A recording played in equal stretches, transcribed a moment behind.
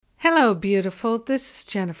Hello, beautiful. This is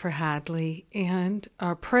Jennifer Hadley, and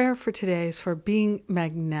our prayer for today is for being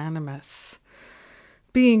magnanimous.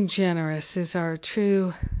 Being generous is our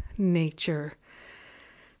true nature.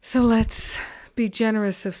 So let's be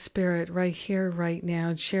generous of spirit right here, right now,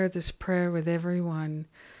 and share this prayer with everyone.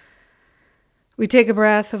 We take a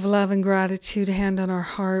breath of love and gratitude, hand on our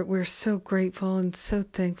heart. We're so grateful and so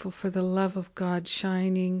thankful for the love of God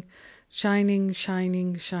shining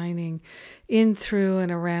in, through,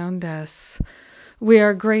 and around us. We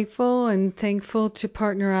are grateful and thankful to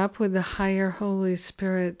partner up with the higher Holy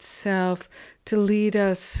Spirit self to lead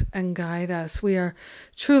us and guide us. We are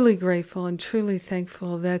truly grateful and truly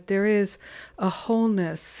thankful that there is a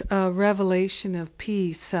wholeness, a revelation of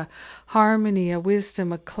peace, a harmony, a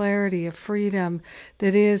wisdom, a clarity, a freedom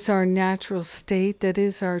that is our natural state, that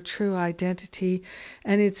is our true identity,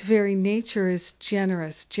 and its very nature is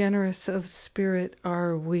generous. Generous of spirit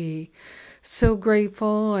are we. So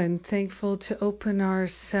grateful and thankful to open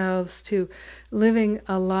ourselves to living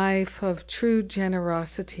a life of true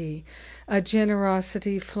generosity, a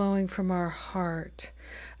generosity flowing from our heart,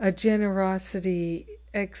 a generosity,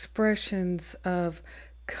 expressions of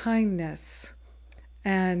kindness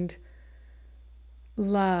and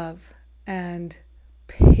love and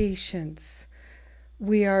patience.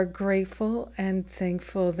 We are grateful and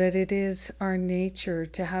thankful that it is our nature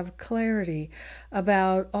to have clarity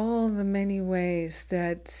about all the many ways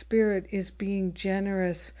that Spirit is being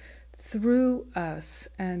generous through us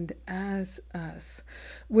and as us.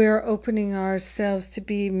 We're opening ourselves to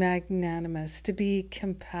be magnanimous, to be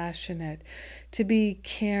compassionate, to be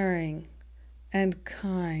caring and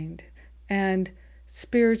kind and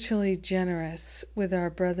spiritually generous with our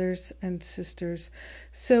brothers and sisters.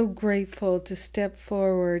 So grateful to step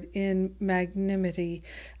forward in magnanimity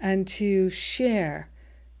and to share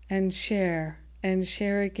and share and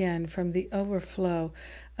share again from the overflow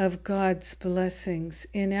of God's blessings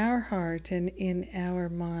in our heart and in our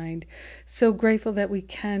mind. So grateful that we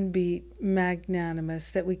can be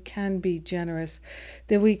magnanimous, that we can be generous,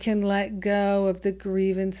 that we can let go of the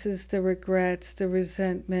grievances, the regrets, the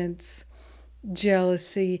resentments,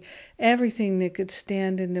 jealousy, everything that could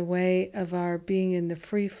stand in the way of our being in the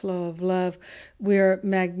free flow of love. We're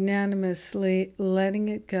magnanimously letting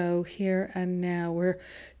it go here and now. We're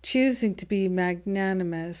choosing to be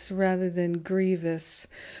magnanimous rather than grievous.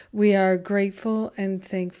 We are grateful and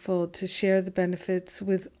thankful to share the benefits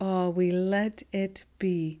with all. We let it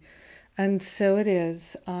be. And so it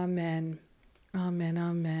is. Amen. Amen.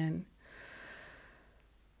 Amen.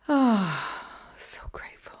 So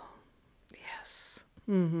grateful.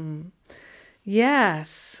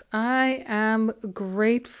 Yes, I am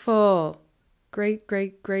grateful.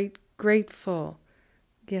 Grateful.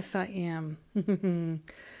 Yes, I am.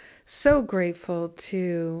 So grateful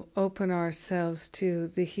to open ourselves to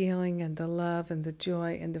the healing and the love and the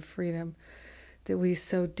joy and the freedom that we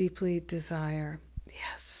so deeply desire.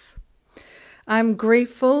 Yes. I'm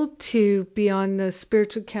grateful to be on the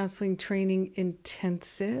spiritual counseling training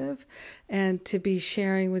intensive and to be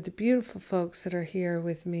sharing with the beautiful folks that are here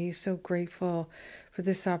with me. So grateful for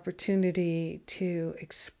this opportunity to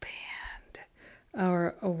expand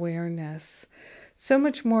our awareness. So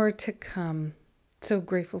much more to come. So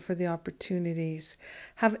grateful for the opportunities.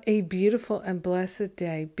 Have a beautiful and blessed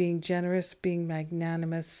day, being generous, being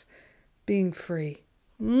magnanimous, being free.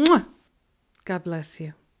 Mwah! God bless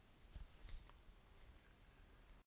you.